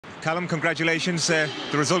Callum, congratulations. The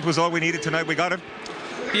result was all we needed tonight. We got it.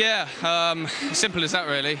 Yeah, simple as that,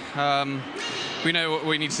 really. We know what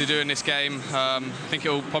we need to do in this game. I think it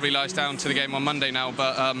will probably lies down to the game on Monday now,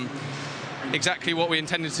 but exactly what we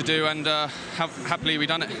intended to do, and happily we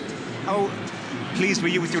done it. How pleased were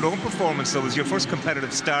you with your own performance, though? It was your first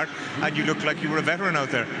competitive start, and you looked like you were a veteran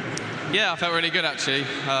out there. Yeah, I felt really good, actually.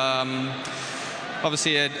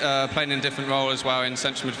 Obviously, playing in a different role as well in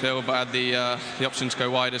central midfield, but had the option to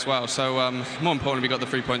go wide as well. So, more importantly, we got the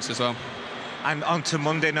 3 points as well. And on to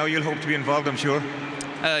Monday now, you'll hope to be involved, I'm sure.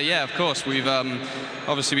 Yeah, of course. We've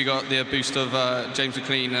obviously we got the boost of James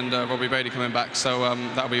McLean and Robbie Brady coming back, so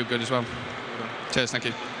that'll be good as well. Cheers, thank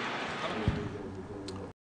you.